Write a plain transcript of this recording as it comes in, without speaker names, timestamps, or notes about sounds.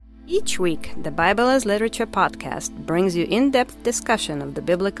Each week, the Bible as Literature podcast brings you in-depth discussion of the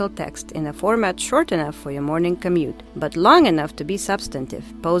biblical text in a format short enough for your morning commute, but long enough to be substantive,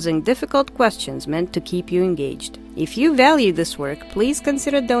 posing difficult questions meant to keep you engaged. If you value this work, please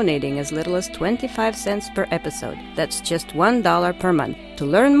consider donating as little as 25 cents per episode. That's just $1 per month. To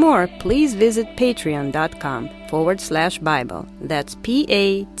learn more, please visit patreon.com/Bible. That's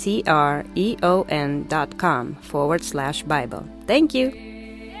patreon.com/Bible. Thank you.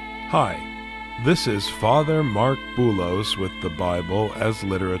 Hi, this is Father Mark Boulos with the Bible as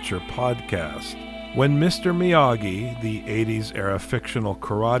Literature podcast. When Mr. Miyagi, the 80s-era fictional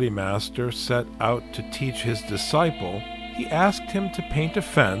karate master, set out to teach his disciple, he asked him to paint a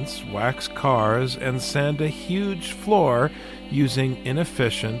fence, wax cars, and sand a huge floor using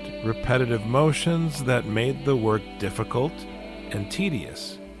inefficient, repetitive motions that made the work difficult and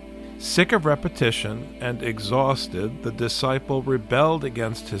tedious. Sick of repetition and exhausted, the disciple rebelled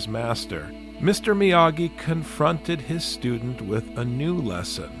against his master. Mr. Miyagi confronted his student with a new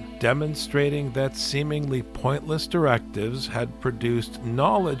lesson, demonstrating that seemingly pointless directives had produced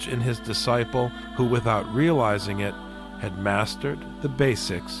knowledge in his disciple who, without realizing it, had mastered the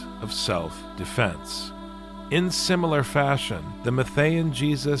basics of self-defense. In similar fashion, the Matthean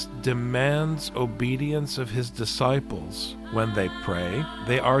Jesus demands obedience of his disciples. When they pray,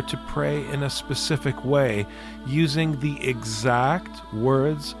 they are to pray in a specific way, using the exact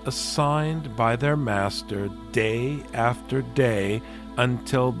words assigned by their master day after day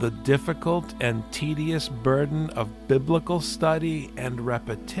until the difficult and tedious burden of biblical study and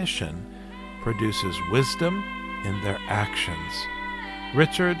repetition produces wisdom in their actions.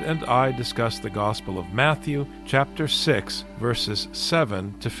 Richard and I discuss the Gospel of Matthew, chapter 6, verses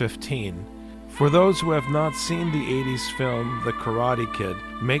 7 to 15. For those who have not seen the 80s film The Karate Kid,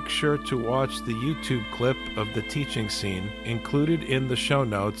 make sure to watch the YouTube clip of the teaching scene included in the show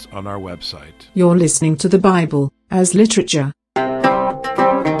notes on our website. You're listening to the Bible as Literature.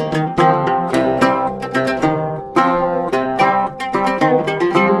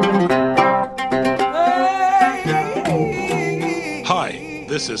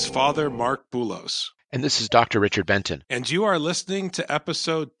 This is Father Mark Boulos. And this is Dr. Richard Benton. And you are listening to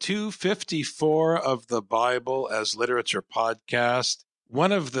episode 254 of the Bible as Literature podcast.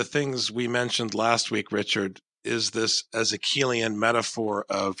 One of the things we mentioned last week, Richard, is this Ezekielian metaphor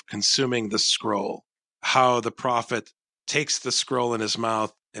of consuming the scroll. How the prophet takes the scroll in his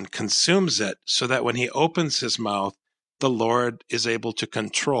mouth and consumes it so that when he opens his mouth, the Lord is able to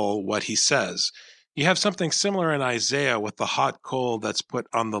control what he says. You have something similar in Isaiah with the hot coal that's put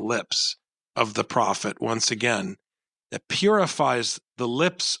on the lips of the prophet once again, that purifies the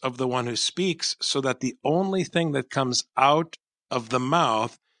lips of the one who speaks so that the only thing that comes out of the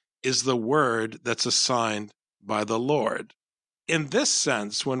mouth is the word that's assigned by the Lord. In this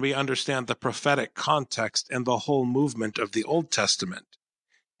sense, when we understand the prophetic context and the whole movement of the Old Testament,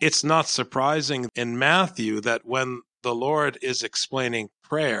 it's not surprising in Matthew that when the Lord is explaining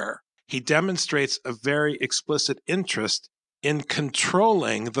prayer, he demonstrates a very explicit interest in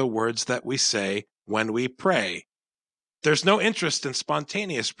controlling the words that we say when we pray. There's no interest in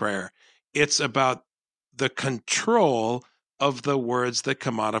spontaneous prayer. It's about the control of the words that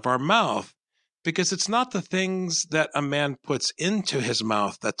come out of our mouth, because it's not the things that a man puts into his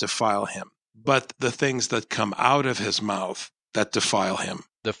mouth that defile him, but the things that come out of his mouth that defile him.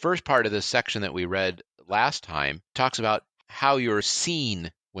 The first part of this section that we read last time talks about how you're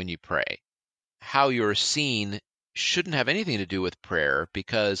seen when you pray. How you're seen shouldn't have anything to do with prayer,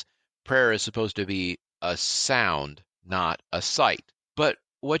 because prayer is supposed to be a sound, not a sight. But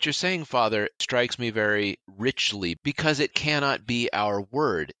what you're saying, Father, strikes me very richly, because it cannot be our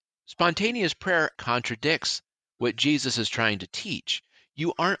word. Spontaneous prayer contradicts what Jesus is trying to teach.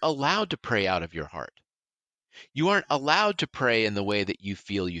 You aren't allowed to pray out of your heart. You aren't allowed to pray in the way that you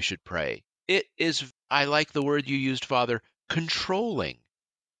feel you should pray. It is, I like the word you used, Father, controlling.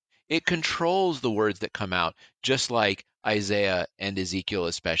 It controls the words that come out, just like Isaiah and Ezekiel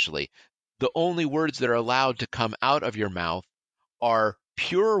especially. The only words that are allowed to come out of your mouth are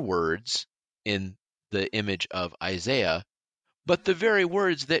pure words in the image of Isaiah, but the very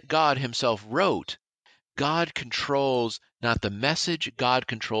words that God himself wrote. God controls not the message, God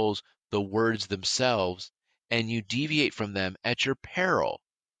controls the words themselves, and you deviate from them at your peril,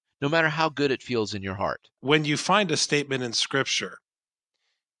 no matter how good it feels in your heart. When you find a statement in Scripture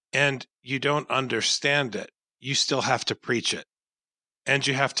and you don't understand it, you still have to preach it. And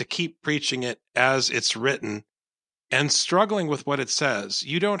you have to keep preaching it as it's written and struggling with what it says.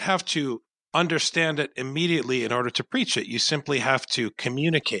 You don't have to understand it immediately in order to preach it. You simply have to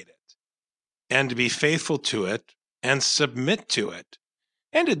communicate it and be faithful to it and submit to it.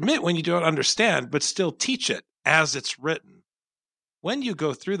 and admit when you don't understand, but still teach it as it's written. When you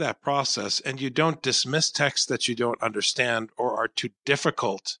go through that process and you don't dismiss texts that you don't understand or are too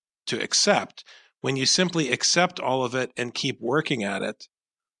difficult to accept, when you simply accept all of it and keep working at it,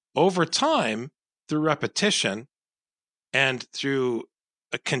 over time, through repetition and through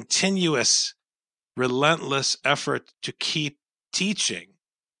a continuous, relentless effort to keep teaching,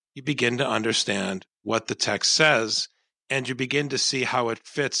 you begin to understand what the text says, and you begin to see how it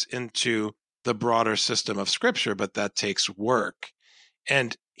fits into the broader system of Scripture, but that takes work.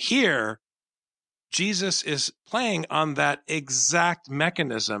 And here, Jesus is playing on that exact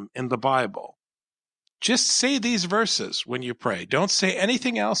mechanism in the Bible. Just say these verses when you pray. Don't say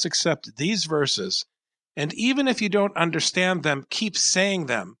anything else except these verses. And even if you don't understand them, keep saying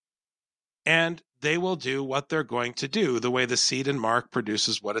them. And they will do what they're going to do, the way the seed in Mark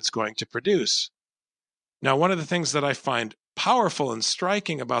produces what it's going to produce. Now, one of the things that I find powerful and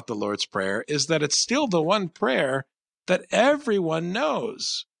striking about the Lord's Prayer is that it's still the one prayer that everyone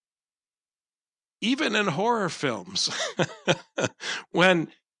knows. Even in horror films, when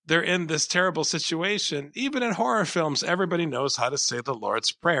they're in this terrible situation, even in horror films, everybody knows how to say the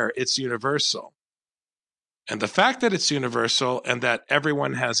Lord's Prayer. It's universal. And the fact that it's universal and that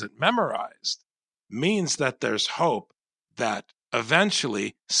everyone has it memorized means that there's hope that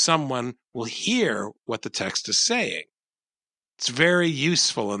eventually someone will hear what the text is saying. It's very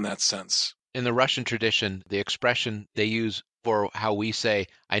useful in that sense. In the Russian tradition, the expression they use for how we say,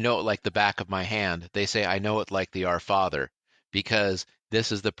 I know it like the back of my hand, they say, I know it like the Our Father, because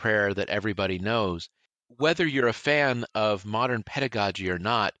this is the prayer that everybody knows. Whether you're a fan of modern pedagogy or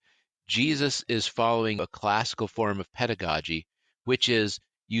not, Jesus is following a classical form of pedagogy, which is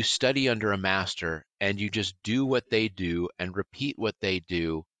you study under a master and you just do what they do and repeat what they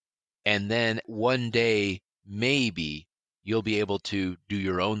do. And then one day, maybe you'll be able to do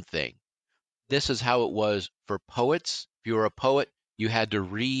your own thing. This is how it was for poets. If you were a poet, you had to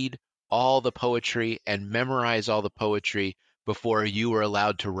read all the poetry and memorize all the poetry before you were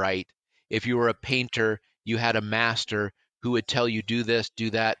allowed to write. If you were a painter, you had a master who would tell you, do this, do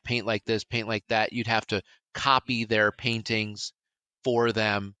that, paint like this, paint like that. You'd have to copy their paintings for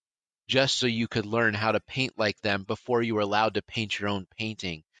them just so you could learn how to paint like them before you were allowed to paint your own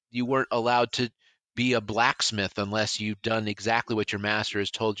painting. You weren't allowed to be a blacksmith unless you've done exactly what your master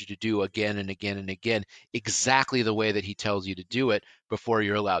has told you to do again and again and again, exactly the way that he tells you to do it before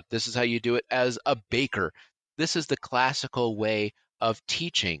you're allowed. This is how you do it as a baker. This is the classical way of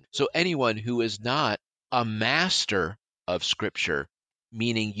teaching. So anyone who is not a master of Scripture,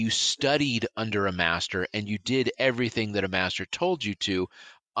 meaning you studied under a master and you did everything that a master told you to,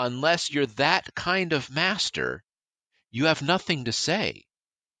 unless you're that kind of master, you have nothing to say,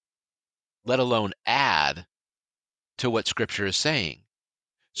 let alone add to what Scripture is saying.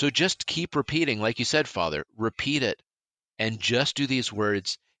 So just keep repeating, like you said, Father, repeat it, and just do these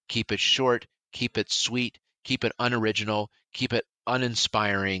words. Keep it short, keep it sweet, keep it unoriginal, keep it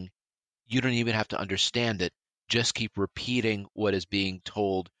uninspiring. You don't even have to understand it. Just keep repeating what is being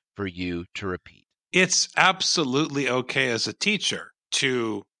told for you to repeat. It's absolutely okay as a teacher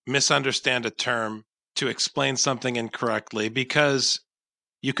to misunderstand a term, to explain something incorrectly, because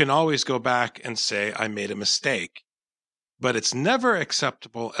you can always go back and say, I made a mistake. But it's never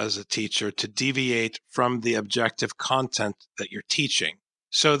acceptable as a teacher to deviate from the objective content that you're teaching.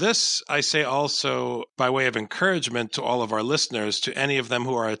 So this, I say also by way of encouragement to all of our listeners, to any of them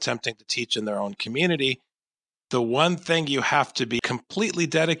who are attempting to teach in their own community, the one thing you have to be completely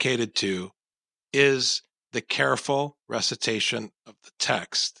dedicated to is the careful recitation of the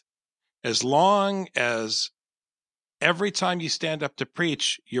text. As long as every time you stand up to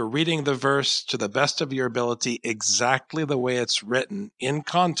preach, you're reading the verse to the best of your ability exactly the way it's written in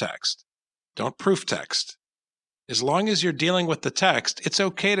context. Don't proof text. As long as you're dealing with the text, it's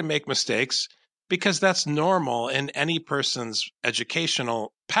okay to make mistakes because that's normal in any person's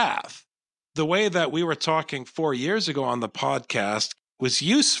educational path. The way that we were talking 4 years ago on the podcast was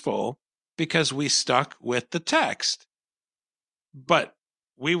useful because we stuck with the text. But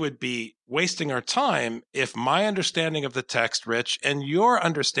we would be wasting our time if my understanding of the text, Rich, and your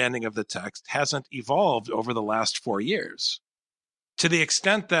understanding of the text hasn't evolved over the last 4 years. To the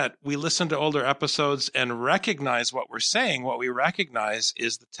extent that we listen to older episodes and recognize what we're saying, what we recognize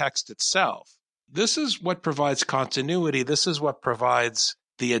is the text itself. This is what provides continuity. This is what provides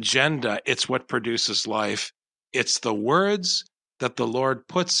the agenda. It's what produces life. It's the words that the Lord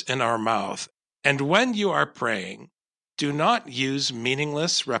puts in our mouth. And when you are praying, do not use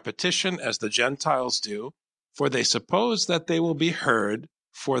meaningless repetition as the Gentiles do, for they suppose that they will be heard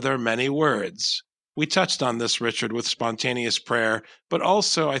for their many words. We touched on this, Richard, with spontaneous prayer, but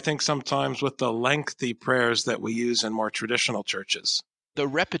also I think sometimes with the lengthy prayers that we use in more traditional churches. The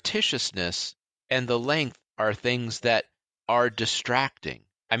repetitiousness and the length are things that are distracting.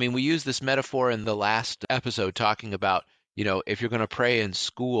 I mean, we used this metaphor in the last episode talking about, if you're going to pray in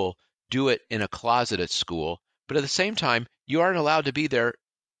school, do it in a closet at school. But at the same time, you aren't allowed to be there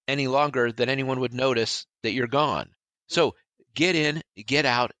any longer than anyone would notice that you're gone. So get in, get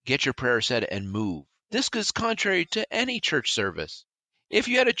out, get your prayer said, and move. This is contrary to any church service. If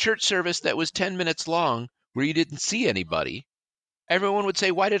you had a church service that was 10 minutes long where you didn't see anybody, everyone would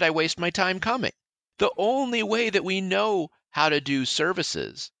say, why did I waste my time coming? The only way that we know how to do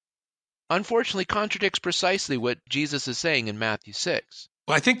services, unfortunately, contradicts precisely what Jesus is saying in Matthew 6.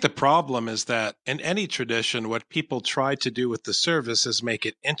 Well, I think the problem is that in any tradition, what people try to do with the service is make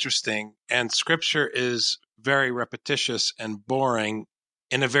it interesting, and Scripture is very repetitious and boring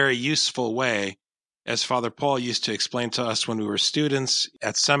in a very useful way. As Father Paul used to explain to us when we were students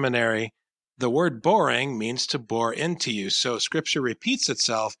at seminary, the word boring means to bore into you. So Scripture repeats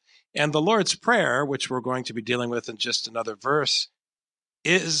itself, and the Lord's Prayer, which we're going to be dealing with in just another verse,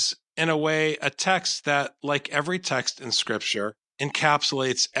 is in a way a text that, like every text in Scripture,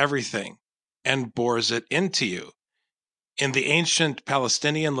 encapsulates everything and bores it into you. In the ancient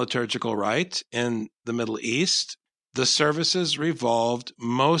Palestinian liturgical rite in the Middle East, the services revolved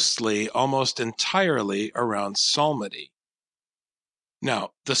mostly, almost entirely, around psalmody.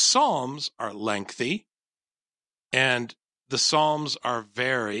 Now, the Psalms are lengthy, and the Psalms are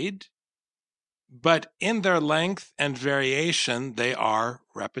varied, but in their length and variation, they are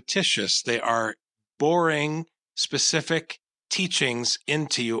repetitious. They are boring specific teachings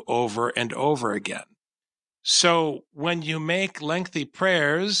into you over and over again. So when you make lengthy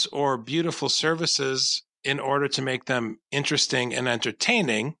prayers or beautiful services in order to make them interesting and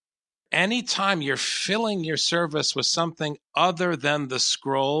entertaining, anytime you're filling your service with something other than the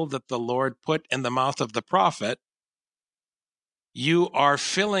scroll that the Lord put in the mouth of the prophet, you are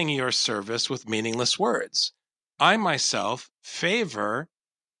filling your service with meaningless words. I myself favor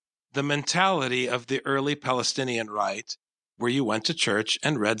the mentality of the early Palestinian rite, where you went to church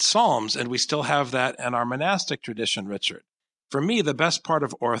and read Psalms, and we still have that in our monastic tradition, Richard. For me, the best part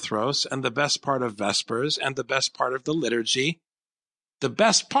of Orthros and the best part of Vespers and the best part of the liturgy, the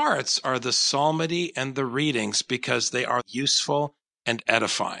best parts are the psalmody and the readings because they are useful and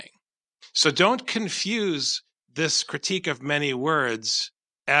edifying. So don't confuse this critique of many words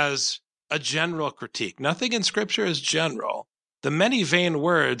as a general critique. Nothing in Scripture is general. The many vain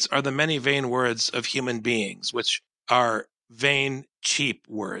words are the many vain words of human beings, which are vain, cheap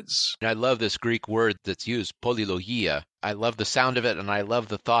words. And I love this Greek word that's used, polylogia. I love the sound of it, and I love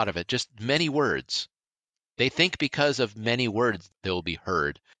the thought of it. Just many words. They think because of many words they'll be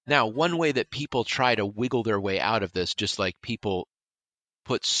heard. Now, one way that people try to wiggle their way out of this, just like people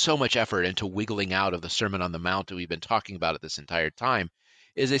put so much effort into wiggling out of the Sermon on the Mount that we've been talking about it this entire time,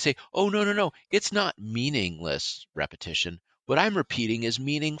 is they say, oh, no, it's not meaningless repetition. What I'm repeating is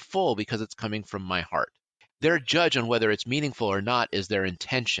meaningful because it's coming from my heart. Their judge on whether it's meaningful or not is their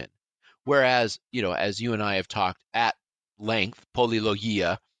intention. Whereas, as you and I have talked at length,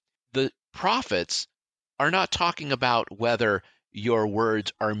 polylogia, the prophets are not talking about whether your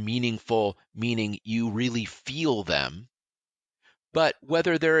words are meaningful, meaning you really feel them, but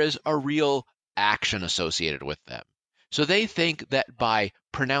whether there is a real action associated with them. So they think that by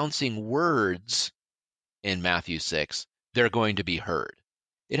pronouncing words in Matthew 6, they're going to be heard.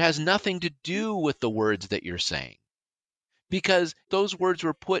 It has nothing to do with the words that you're saying, because those words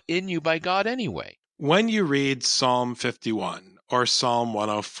were put in you by God anyway. When you read Psalm 51 or Psalm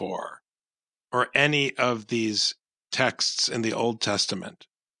 104 or any of these texts in the Old Testament,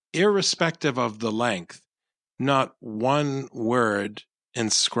 irrespective of the length, not one word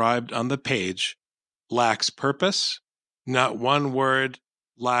inscribed on the page lacks purpose, not one word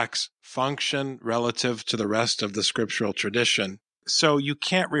lacks function relative to the rest of the scriptural tradition. So you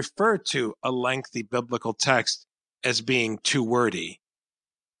can't refer to a lengthy biblical text as being too wordy,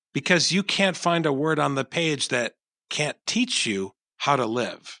 because you can't find a word on the page that can't teach you how to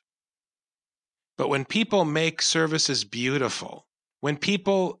live. But when people make services beautiful, when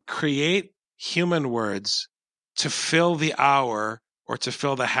people create human words to fill the hour or to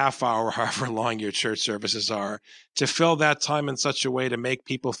fill the half hour, however long your church services are, to fill that time in such a way to make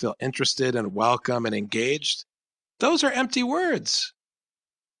people feel interested and welcome and engaged, those are empty words.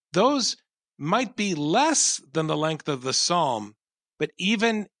 Those might be less than the length of the psalm, but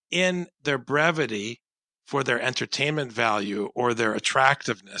even in their brevity, for their entertainment value or their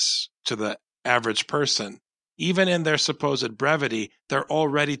attractiveness to the average person, even in their supposed brevity, they're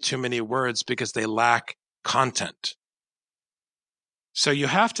already too many words because they lack content. So you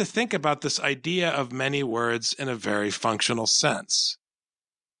have to think about this idea of many words in a very functional sense.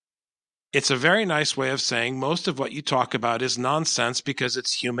 It's a very nice way of saying most of what you talk about is nonsense because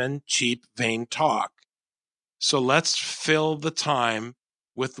it's human, cheap, vain talk. So let's fill the time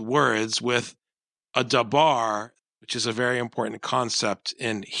with words, with a dabar, which is a very important concept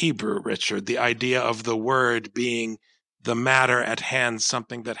in Hebrew, Richard, the idea of the word being the matter at hand,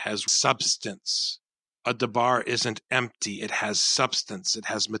 something that has substance. A dabar isn't empty. It has substance. It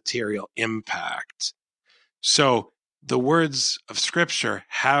has material impact. So the words of Scripture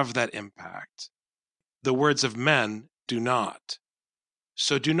have that impact. The words of men do not.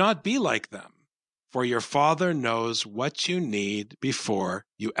 So do not be like them, for your Father knows what you need before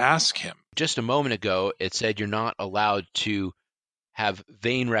you ask him. Just a moment ago, it said you're not allowed to have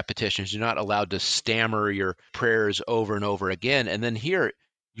vain repetitions. You're not allowed to stammer your prayers over and over again. And then here,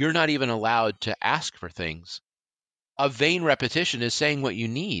 you're not even allowed to ask for things. A vain repetition is saying what you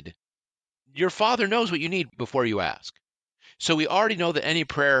need. Your Father knows what you need before you ask. So we already know that any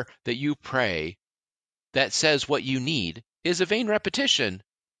prayer that you pray that says what you need is a vain repetition.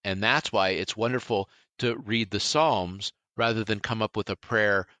 And that's why it's wonderful to read the Psalms rather than come up with a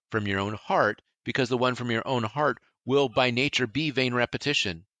prayer from your own heart, because the one from your own heart will by nature be vain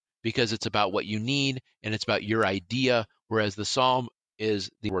repetition, because it's about what you need and it's about your idea, whereas the Psalm is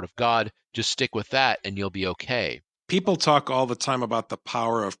the Word of God. Just stick with that and you'll be okay. People talk all the time about the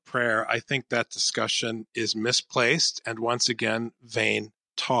power of prayer. I think that discussion is misplaced and once again, vain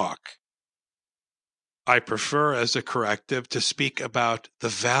talk. I prefer as a corrective to speak about the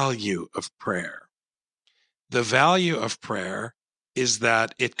value of prayer. The value of prayer is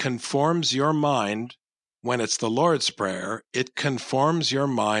that it conforms your mind, when it's the Lord's Prayer, it conforms your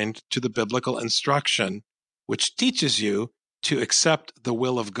mind to the biblical instruction, which teaches you to accept the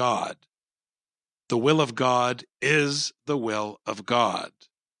will of God. The will of God is the will of God.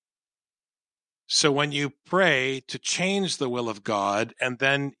 So when you pray to change the will of God and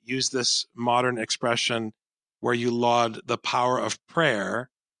then use this modern expression where you laud the power of prayer,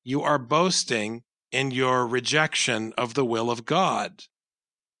 you are boasting in your rejection of the will of God.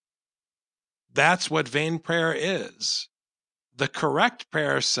 That's what vain prayer is. The correct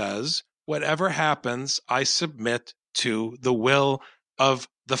prayer says, whatever happens, I submit to the will of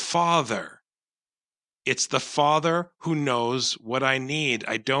the Father. It's the Father who knows what I need.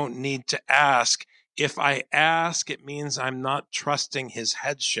 I don't need to ask. If I ask, it means I'm not trusting his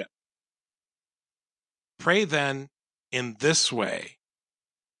headship. Pray then in this way: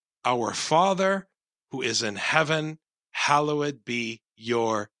 Our Father who is in heaven, hallowed be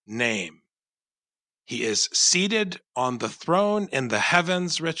your name. He is seated on the throne in the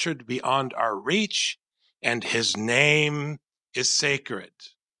heavens, Richard, beyond our reach, and his name is sacred.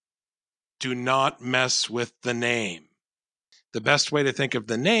 Do not mess with the name. The best way to think of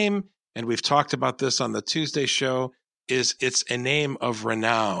the name, and we've talked about this on the Tuesday show, is it's a name of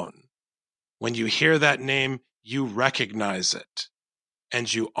renown. When you hear that name, you recognize it,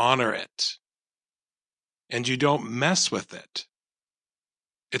 and you honor it, and you don't mess with it.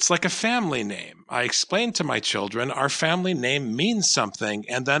 It's like a family name. I explain to my children, our family name means something,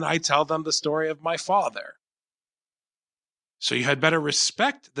 and then I tell them the story of my father. So you had better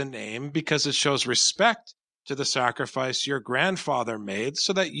respect the name because it shows respect to the sacrifice your grandfather made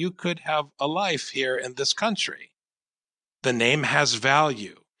so that you could have a life here in this country. The name has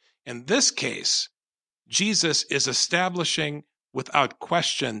value. In this case, Jesus is establishing without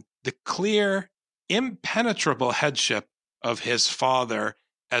question the clear, impenetrable headship of his Father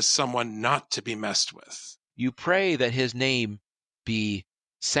as someone not to be messed with. You pray that his name be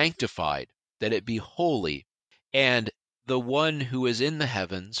sanctified, that it be holy, and the one who is in the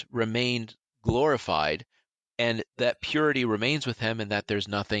heavens remained glorified, and that purity remains with him, and that there's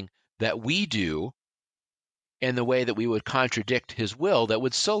nothing that we do in the way that we would contradict his will that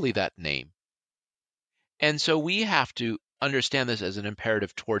would sully that name. And so we have to understand this as an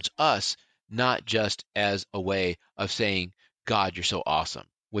imperative towards us, not just as a way of saying, God, you're so awesome,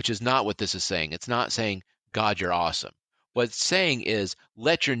 which is not what this is saying. It's not saying, God, you're awesome. What it's saying is,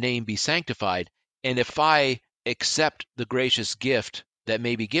 let your name be sanctified, and if I accept the gracious gift that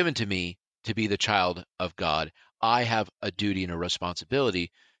may be given to me to be the child of God, I have a duty and a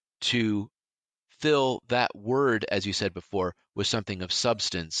responsibility to fill that word, as you said before, with something of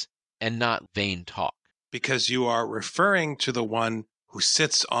substance and not vain talk. Because you are referring to the one who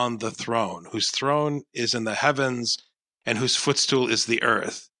sits on the throne, whose throne is in the heavens and whose footstool is the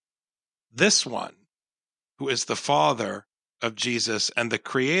earth. This one, who is the Father of Jesus and the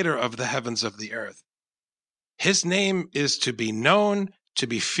creator of the heavens of the earth, His name is to be known, to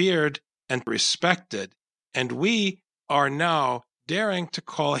be feared, and respected, and we are now daring to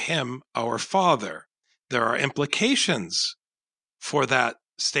call him our Father. There are implications for that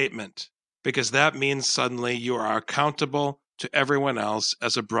statement, because that means suddenly you are accountable to everyone else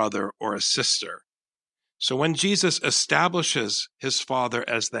as a brother or a sister. So when Jesus establishes his Father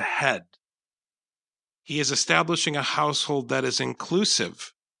as the head, he is establishing a household that is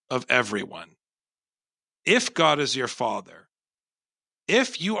inclusive of everyone. If God is your Father,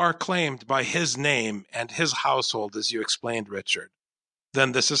 if you are claimed by his name and his household, as you explained, Richard,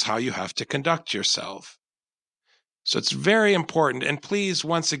 then this is how you have to conduct yourself. So it's very important. And please,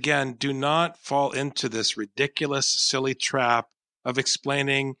 once again, do not fall into this ridiculous, silly trap of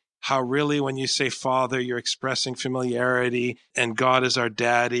explaining how really when you say Father, you're expressing familiarity and God is our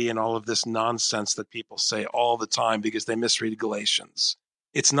daddy and all of this nonsense that people say all the time because they misread Galatians.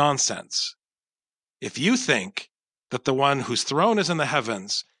 It's nonsense. If you think that the one whose throne is in the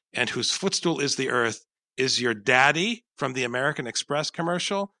heavens and whose footstool is the earth is your daddy from the American Express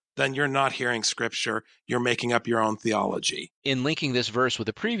commercial, then you're not hearing Scripture. You're making up your own theology. In linking this verse with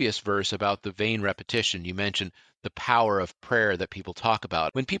the previous verse about the vain repetition, you mentioned the power of prayer that people talk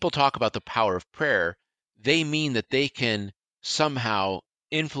about. When people talk about the power of prayer, they mean that they can somehow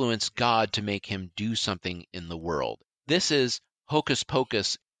influence God to make him do something in the world. This is hocus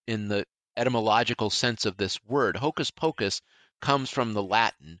pocus in the etymological sense of this word. Hocus pocus comes from the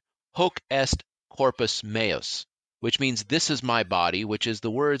Latin hoc est corpus meus, which means this is my body, which is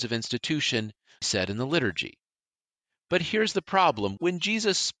the words of institution said in the liturgy. But here's the problem. When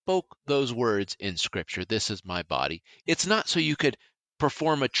Jesus spoke those words in Scripture, this is my body, it's not so you could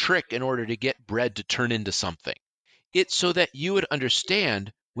perform a trick in order to get bread to turn into something. It's so that you would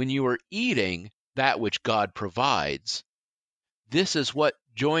understand when you are eating that which God provides, this is what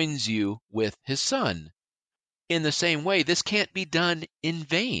joins you with his Son. In the same way, this can't be done in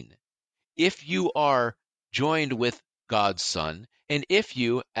vain. If you are joined with God's Son, and if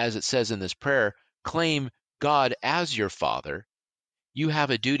you, as it says in this prayer, claim God as your Father, you have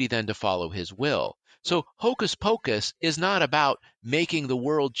a duty then to follow his will. So hocus pocus is not about making the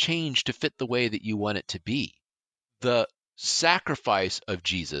world change to fit the way that you want it to be. The sacrifice of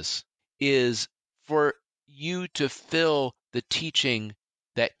Jesus is for you to fill the teaching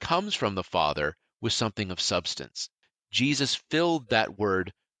that comes from the Father with something of substance. Jesus filled that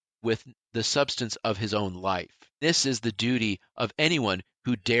word with the substance of his own life. This is the duty of anyone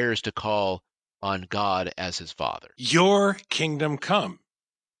who dares to call on God as his Father. Your kingdom come.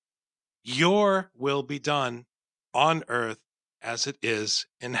 Your will be done on earth as it is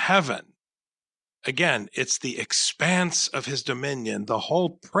in heaven. Again, it's the expanse of his dominion. The whole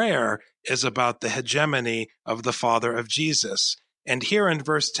prayer is about the hegemony of the Father of Jesus. And here in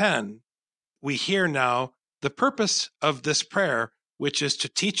verse 10, we hear now the purpose of this prayer, which is to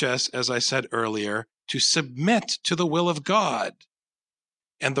teach us, as I said earlier, to submit to the will of God.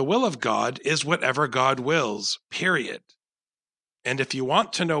 And the will of God is whatever God wills, period. And if you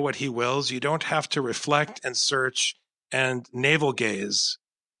want to know what he wills, you don't have to reflect and search and navel gaze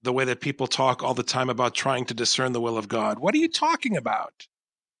the way that people talk all the time about trying to discern the will of God. What are you talking about?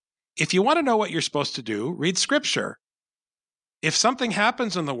 If you want to know what you're supposed to do, read Scripture. If something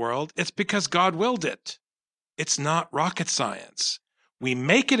happens in the world, it's because God willed it. It's not rocket science. We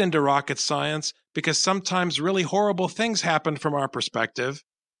make it into rocket science because sometimes really horrible things happen from our perspective.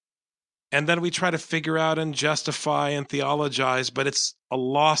 And then we try to figure out and justify and theologize, but it's a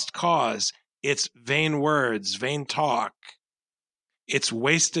lost cause. It's vain words, vain talk. It's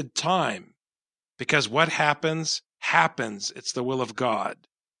wasted time because what happens, happens. It's the will of God.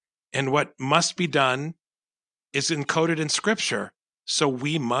 And what must be done is encoded in Scripture. So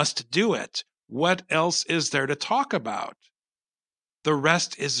we must do it. What else is there to talk about? The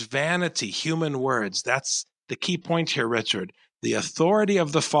rest is vanity, human words. That's the key point here, Richard. The authority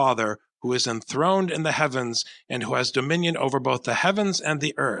of the Father, who is enthroned in the heavens and who has dominion over both the heavens and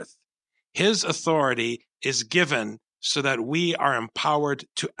the earth. His authority is given so that we are empowered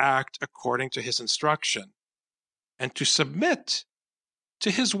to act according to his instruction and to submit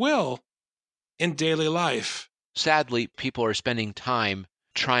to his will in daily life. Sadly, people are spending time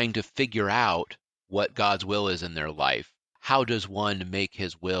trying to figure out what God's will is in their life. How does one make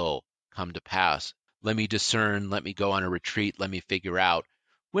his will come to pass? Let me discern, let me go on a retreat, let me figure out.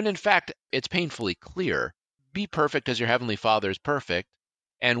 When in fact, it's painfully clear. Be perfect as your heavenly Father is perfect.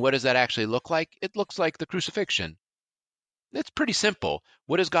 And what does that actually look like? It looks like the crucifixion. It's pretty simple.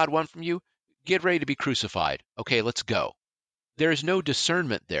 What does God want from you? Get ready to be crucified. Okay, let's go. There's no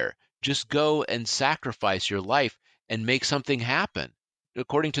discernment there. Just go and sacrifice your life and make something happen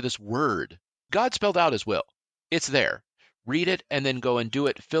according to this word. God spelled out his will. It's there. Read it and then go and do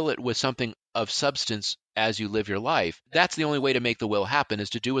it. Fill it with something of substance as you live your life. That's the only way to make the will happen,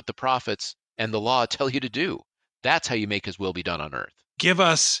 is to do what the prophets and the law tell you to do. That's how you make his will be done on earth. Give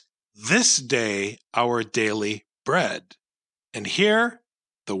us this day our daily bread. And here,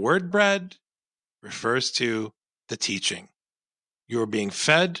 the word bread refers to the teaching. You are being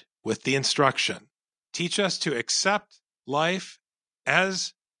fed with the instruction. Teach us to accept life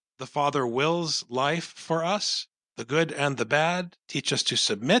as the Father wills life for us, the good and the bad. Teach us to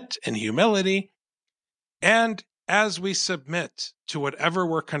submit in humility. And as we submit to whatever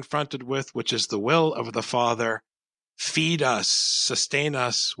we're confronted with, which is the will of the Father, feed us, sustain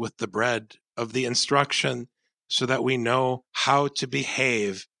us with the bread of the instruction so that we know how to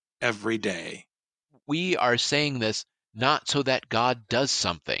behave every day. We are saying this not so that God does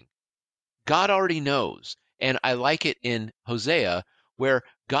something. God already knows. And I like it in Hosea, where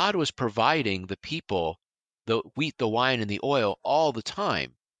God was providing the people the wheat, the wine, and the oil all the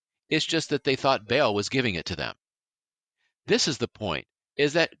time. It's just that they thought Baal was giving it to them. This is the point,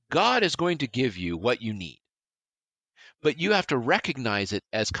 is that God is going to give you what you need. But you have to recognize it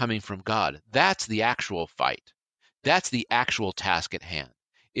as coming from God. That's the actual fight. That's the actual task at hand,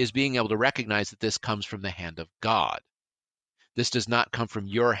 is being able to recognize that this comes from the hand of God. This does not come from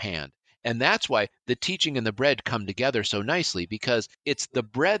your hand. And that's why the teaching and the bread come together so nicely, because it's the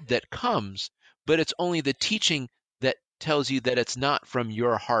bread that comes, but it's only the teaching that tells you that it's not from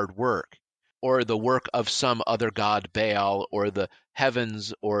your hard work or the work of some other god, Baal, or the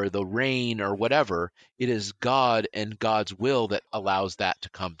heavens or the rain or whatever. It is God and God's will that allows that to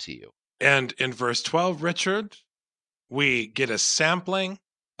come to you. And in verse 12, Richard, we get a sampling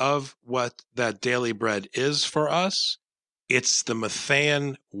of what that daily bread is for us. It's the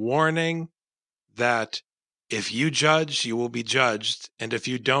Matthean warning that if you judge, you will be judged. And if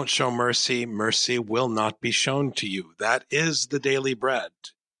you don't show mercy, mercy will not be shown to you. That is the daily bread.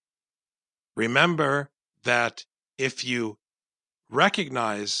 Remember that if you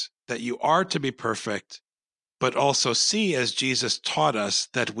recognize that you are to be perfect, but also see, as Jesus taught us,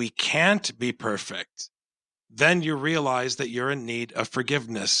 that we can't be perfect, then you realize that you're in need of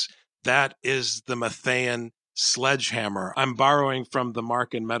forgiveness. That is the Matthean sledgehammer. I'm borrowing from the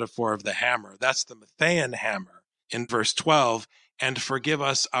Markan metaphor of the hammer. That's the Matthean hammer in verse 12. And forgive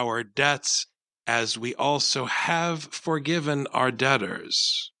us our debts as we also have forgiven our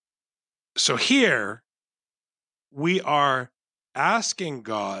debtors. So here we are asking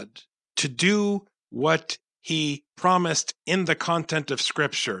God to do what he promised in the content of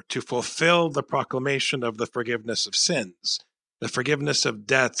Scripture, to fulfill the proclamation of the forgiveness of sins, the forgiveness of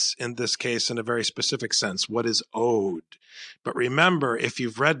debts, in this case, in a very specific sense, what is owed. But remember, if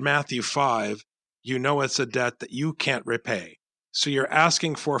you've read Matthew 5, you know it's a debt that you can't repay. So you're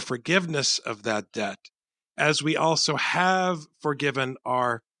asking for forgiveness of that debt, as we also have forgiven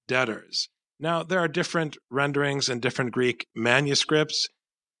our debtors. Now, there are different renderings in different Greek manuscripts.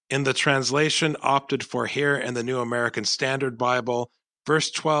 In the translation opted for here in the New American Standard Bible,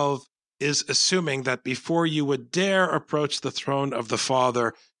 verse 12 is assuming that before you would dare approach the throne of the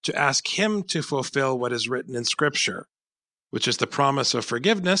Father to ask him to fulfill what is written in Scripture, which is the promise of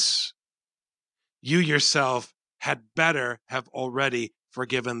forgiveness, you yourself had better have already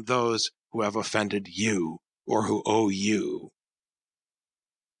forgiven those who have offended you or who owe you.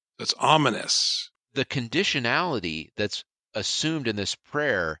 That's ominous. The conditionality that's assumed in this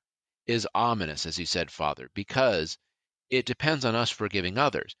prayer is ominous, as you said, Father, because it depends on us forgiving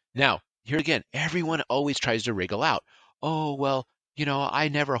others. Now, here again, everyone always tries to wriggle out. Oh, well, I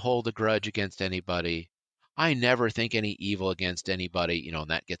never hold a grudge against anybody. I never think any evil against anybody,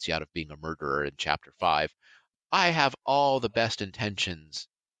 and that gets you out of being a murderer in chapter 5. I have all the best intentions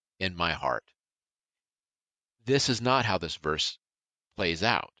in my heart. This is not how this verse plays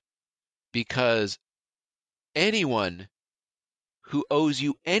out, because anyone who owes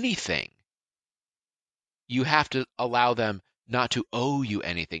you anything, you have to allow them not to owe you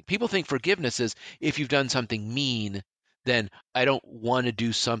anything. People think forgiveness is if you've done something mean, then I don't want to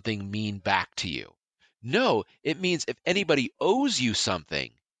do something mean back to you. No, it means if anybody owes you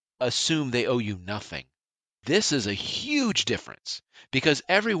something, assume they owe you nothing. This is a huge difference, because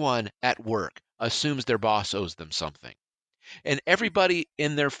everyone at work assumes their boss owes them something. And everybody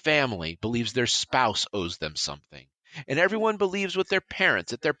in their family believes their spouse owes them something. And everyone believes with their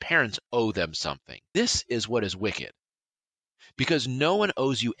parents that their parents owe them something. This is what is wicked, because no one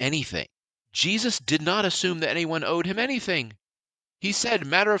owes you anything. Jesus did not assume that anyone owed him anything. He said,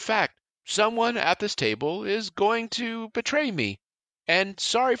 matter of fact, someone at this table is going to betray me, and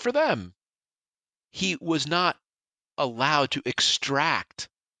sorry for them. He was not allowed to extract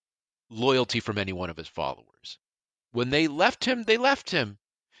loyalty from any one of his followers. When they left him, they left him.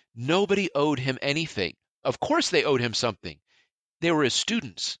 Nobody owed him anything. Of course they owed him something. They were his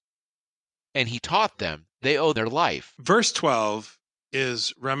students, and he taught them. They owe their life. Verse 12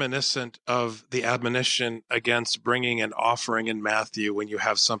 is reminiscent of the admonition against bringing an offering in Matthew when you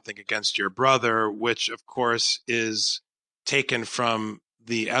have something against your brother, which, of course, is taken from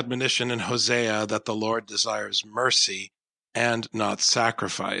the admonition in Hosea that the Lord desires mercy and not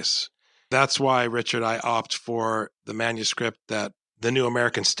sacrifice. That's why, Richard, I opt for the manuscript that the New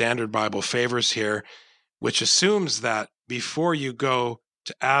American Standard Bible favors here, which assumes that before you go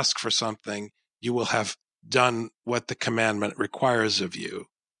to ask for something, you will have done what the commandment requires of you.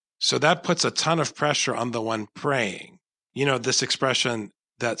 So that puts a ton of pressure on the one praying. You know, this expression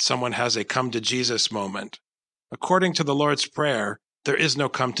that someone has a come to Jesus moment. According to the Lord's Prayer, there is no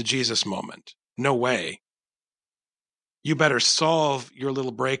come to Jesus moment. No way. You better solve your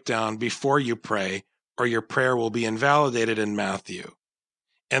little breakdown before you pray, or your prayer will be invalidated in Matthew.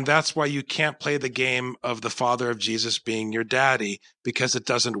 And that's why you can't play the game of the Father of Jesus being your daddy, because it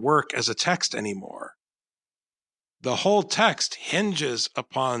doesn't work as a text anymore. The whole text hinges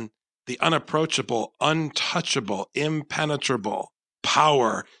upon the unapproachable, untouchable, impenetrable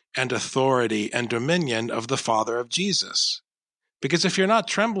power and authority and dominion of the Father of Jesus. Because if you're not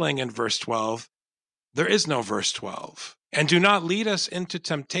trembling in verse 12, there is no verse 12. And do not lead us into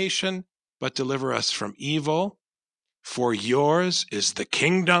temptation, but deliver us from evil. For yours is the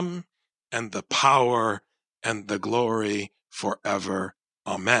kingdom and the power and the glory forever.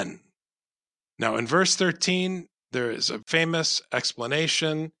 Amen. Now in verse 13, there is a famous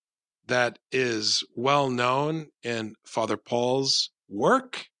explanation that is well known in Father Paul's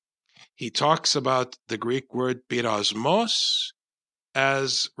work. He talks about the Greek word peirasmos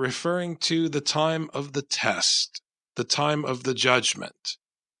as referring to the time of the test, the time of the judgment.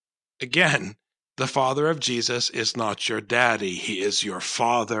 Again, the Father of Jesus is not your daddy. He is your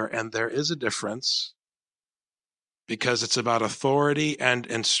father, and there is a difference because it's about authority and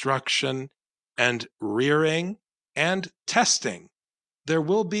instruction and rearing and testing. There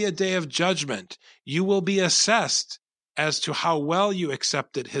will be a day of judgment. You will be assessed as to how well you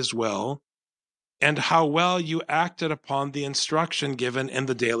accepted his will and how well you acted upon the instruction given in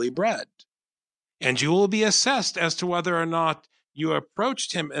the daily bread. And you will be assessed as to whether or not you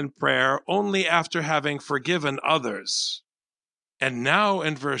approached him in prayer only after having forgiven others. And now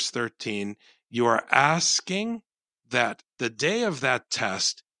in verse 13, you are asking that the day of that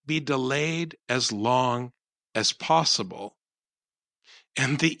test be delayed as long as possible.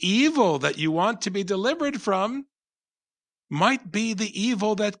 And the evil that you want to be delivered from might be the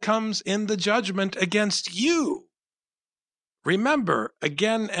evil that comes in the judgment against you. Remember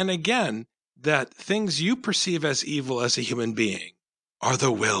again and again that things you perceive as evil as a human being are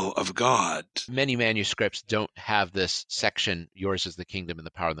the will of God. Many manuscripts don't have this section, yours is the kingdom and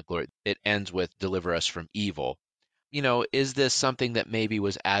the power and the glory. It ends with deliver us from evil. You know, is this something that maybe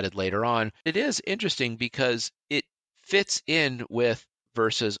was added later on? It is interesting because it fits in with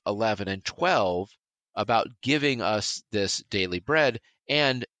verses 11 and 12 about giving us this daily bread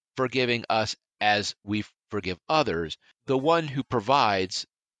and forgiving us as we forgive others. The one who provides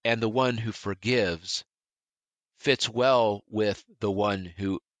and the one who forgives fits well with the one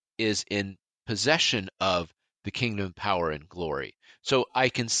who is in possession of the kingdom, power, and glory. So I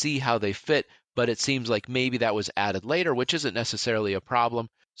can see how they fit, but it seems like maybe that was added later, which isn't necessarily a problem.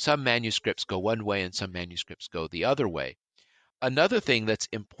 Some manuscripts go one way and some manuscripts go the other way. Another thing that's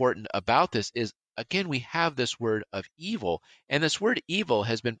important about this is, again, we have this word of evil, and this word evil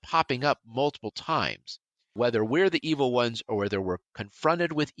has been popping up multiple times, whether we're the evil ones or whether we're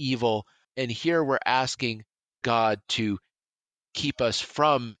confronted with evil. And here we're asking God to keep us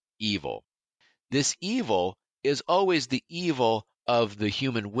from evil. This evil is always the evil of the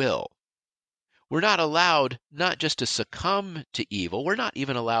human will. We're not allowed not just to succumb to evil, we're not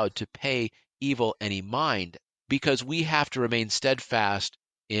even allowed to pay evil any mind, because we have to remain steadfast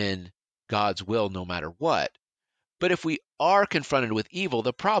in God's will no matter what. But if we are confronted with evil,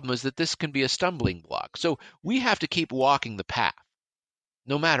 the problem is that this can be a stumbling block. So we have to keep walking the path,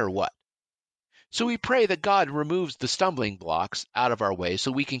 no matter what. So we pray that God removes the stumbling blocks out of our way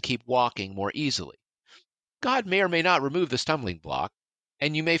so we can keep walking more easily. God may or may not remove the stumbling block,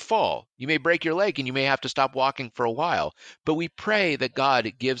 and you may fall. You may break your leg and you may have to stop walking for a while. But we pray that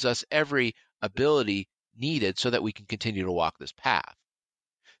God gives us every ability needed so that we can continue to walk this path.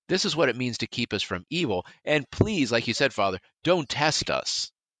 This is what it means to keep us from evil. And please, like you said, Father, don't test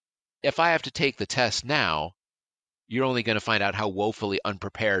us. If I have to take the test now, you're only going to find out how woefully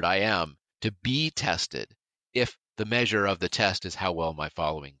unprepared I am to be tested if the measure of the test is how well am I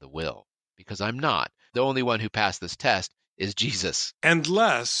following the will, because I'm not. The only one who passed this test is Jesus. And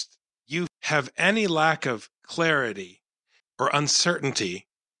lest you have any lack of clarity or uncertainty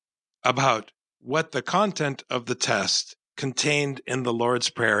about what the content of the test contained in the Lord's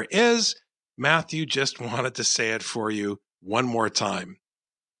Prayer is, Matthew just wanted to say it for you one more time.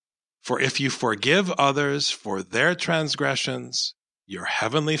 For if you forgive others for their transgressions, your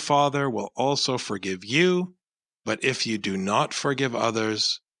heavenly Father will also forgive you. But if you do not forgive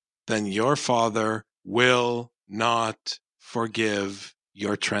others, then your Father will not forgive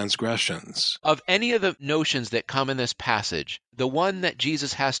your transgressions. Of any of the notions that come in this passage, the one that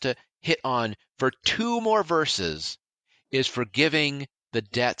Jesus has to hit on for 2 more verses is forgiving the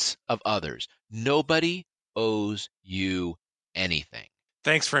debts of others. Nobody owes you anything.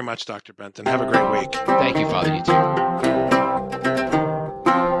 Thanks very much, Dr. Benton. Have a great week. Thank you, Father. You too.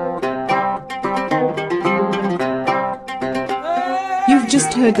 You've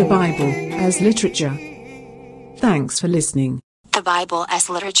just heard the Bible as Literature. Thanks for listening. The Bible as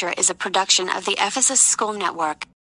Literature is a production of the Ephesus School Network.